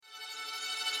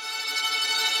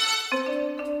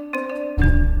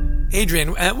Adrian,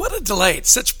 what a delight!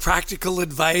 Such practical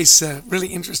advice, really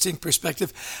interesting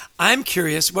perspective. I'm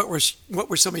curious, what were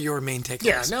some of your main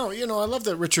takeaways? Yeah, no, I love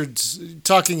that Richard's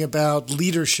talking about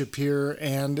leadership here,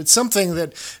 and it's something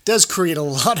that does create a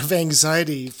lot of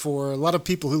anxiety for a lot of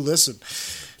people who listen.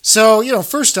 So,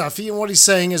 first off, what he's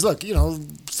saying is, look,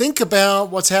 think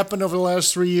about what's happened over the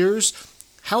last 3 years.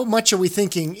 How much are we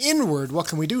thinking inward? What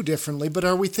can we do differently? But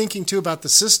are we thinking too about the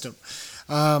system?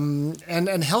 And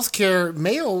healthcare,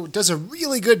 Mayo does a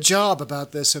really good job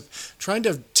about this, of trying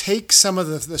to take some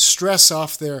of the stress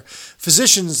off their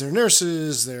physicians, their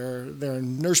nurses, their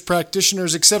nurse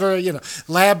practitioners, et cetera,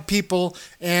 lab people,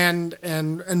 and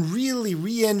really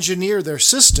re-engineer their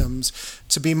systems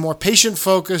to be more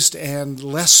patient-focused and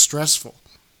less stressful.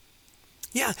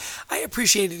 Yeah, I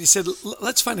appreciate it. He said,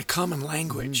 let's find a common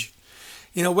language.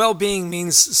 Well-being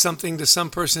means something to some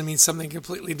person, means something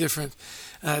completely different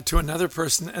to another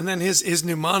person. And then his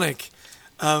mnemonic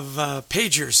of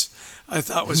pagers, I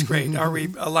thought was great. Are we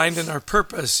aligned in our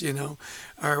purpose?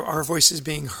 Are our voices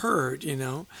being heard?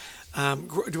 Do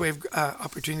we have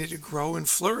opportunity to grow and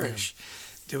flourish? Yeah.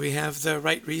 Do we have the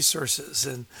right resources?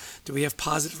 And do we have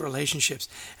positive relationships?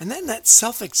 And then that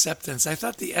self-acceptance, I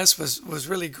thought the S was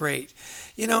really great.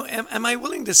 Am I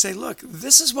willing to say, look,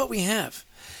 this is what we have.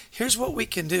 Here's what we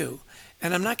can do.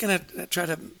 And I'm not going to try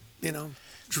to,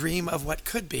 dream of what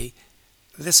could be.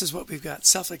 This is what we've got.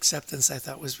 Self-acceptance, I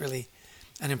thought, was really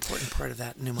an important part of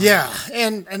that mnemonic. Yeah,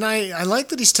 and I like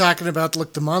that he's talking about,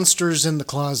 look, the monsters in the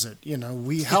closet.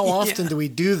 How often do we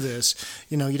do this?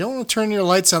 You don't want to turn your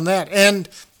lights on that. And,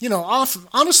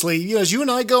 honestly, as you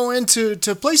and I go into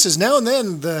places, now and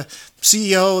then the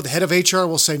CEO, the head of HR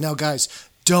will say, now, guys,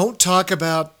 don't talk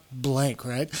about blank,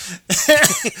 right?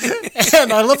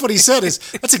 And I love what he said is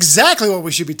that's exactly what we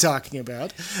should be talking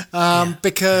about,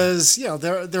 because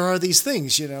there are these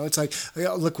things. It's like,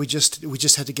 look, we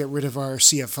just had to get rid of our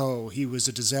CFO. He was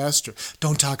a disaster.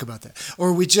 Don't talk about that.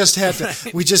 Or we just had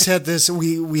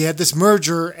this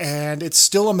merger and it's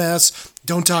still a mess.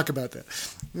 Don't talk about that.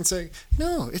 It's like,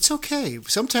 no, it's okay.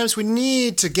 Sometimes we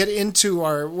need to get into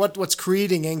what's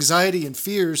creating anxiety and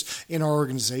fears in our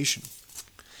organization.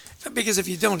 Because if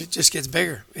you don't, it just gets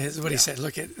bigger. Is what he said.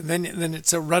 Look, then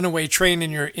it's a runaway train in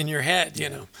your head.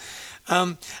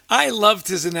 I loved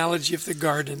his analogy of the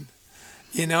garden.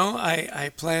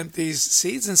 I plant these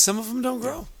seeds, and some of them don't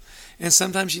grow, and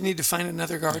sometimes you need to find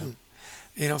another garden.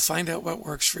 Find out what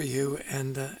works for you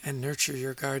and nurture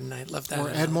your garden. I love that. Or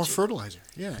analogy. add more fertilizer.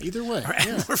 Yeah, either way. Or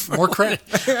add more crap.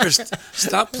 Or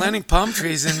stop planting palm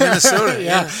trees in Minnesota.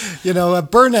 Yeah.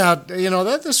 Burnout,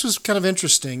 this was kind of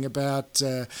interesting about,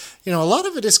 a lot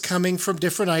of it is coming from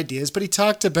different ideas, but he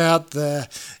talked about the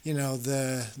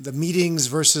meetings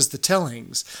versus the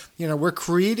tellings. We're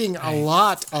creating a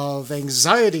lot of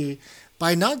anxiety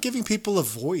by not giving people a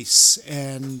voice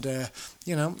and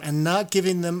not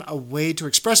giving them a way to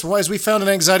express. Well, as we found in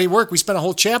Anxiety Work, we spent a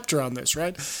whole chapter on this,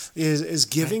 right? Is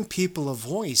giving people a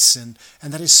voice, and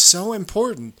that is so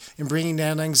important in bringing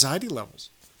down anxiety levels.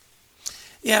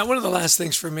 Yeah, one of the last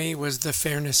things for me was the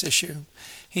fairness issue.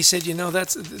 He said,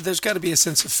 there's got to be a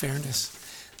sense of fairness,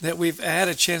 that we've had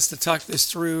a chance to talk this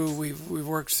through. We've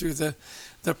worked through the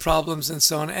problems and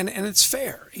so on, and it's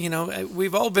fair.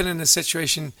 We've all been in a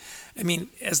situation.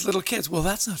 As little kids, well,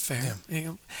 that's not fair.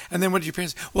 Yeah. And then what did your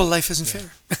parents? Well, life isn't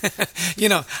fair.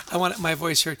 I want my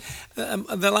voice heard.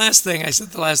 The last thing I said,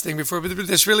 the last thing before, but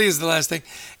this really is the last thing,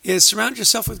 is surround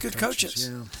yourself with good coaches.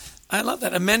 Yeah. I love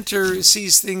that. A mentor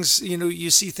sees things. You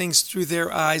see things through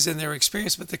their eyes and their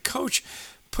experience, but the coach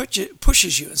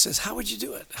pushes you and says, how would you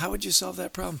do it? How would you solve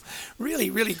that problem? Really,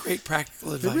 really great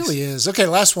practical advice. It really is. Okay,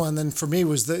 last one then for me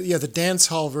was the dance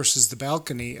hall versus the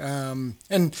balcony.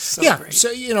 Great.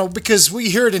 So, because we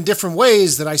hear it in different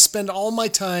ways, that I spend all my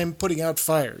time putting out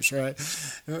fires, right?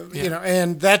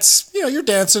 And that's, you're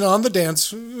dancing on the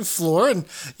dance floor, and,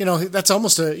 that's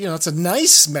almost it's a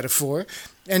nice metaphor.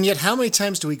 And yet, how many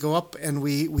times do we go up and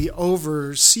we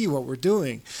oversee what we're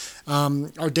doing?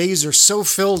 Our days are so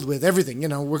filled with everything.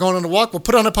 We're going on a walk, we'll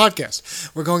put on a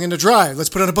podcast. We're going on a drive, let's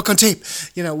put on a book on tape.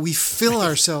 We fill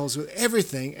ourselves with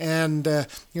everything. And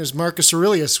as Marcus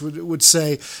Aurelius would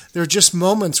say, there are just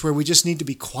moments where we just need to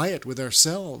be quiet with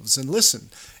ourselves and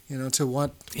listen. To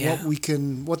what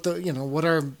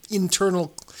our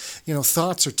internal,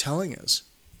 thoughts are telling us.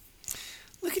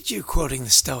 Look at you quoting the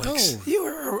Stoics.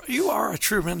 Oh. You are a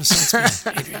true Renaissance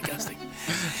man, Adrian Gusting.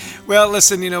 Well,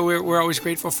 listen, we're always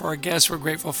grateful for our guests. We're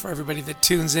grateful for everybody that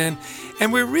tunes in.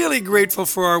 And we're really grateful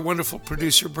for our wonderful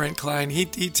producer, Brent Klein. He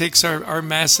takes our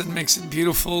mess and makes it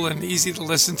beautiful and easy to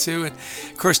listen to. And,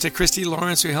 of course, to Christy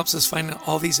Lawrence, who helps us find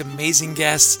all these amazing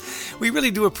guests. We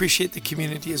really do appreciate the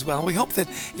community as well. We hope that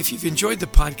if you've enjoyed the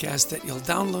podcast, that you'll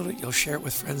download it, you'll share it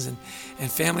with friends and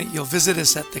family. You'll visit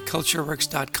us at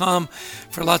thecultureworks.com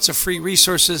for lots of free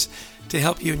resources to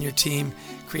help you and your team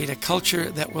create a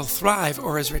culture that will thrive,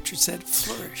 or as Richard said,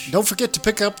 flourish. Don't forget to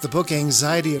pick up the book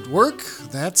Anxiety at Work.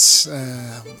 That's,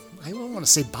 I don't want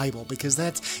to say Bible because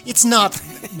it's not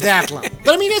that level.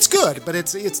 But I mean, it's good, but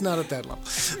it's not at that level.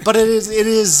 But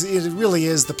it really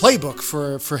is the playbook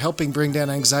for helping bring down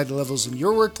anxiety levels in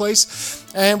your workplace.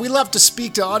 And we love to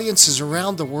speak to audiences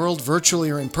around the world, virtually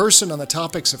or in person, on the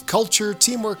topics of culture,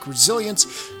 teamwork, resilience.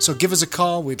 So give us a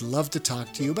call. We'd love to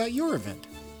talk to you about your event.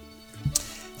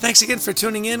 Thanks again for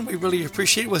tuning in. We really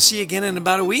appreciate it. We'll see you again in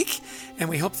about a week, and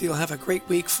we hope that you'll have a great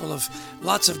week full of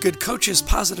lots of good coaches,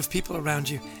 positive people around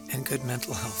you, and good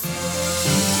mental health.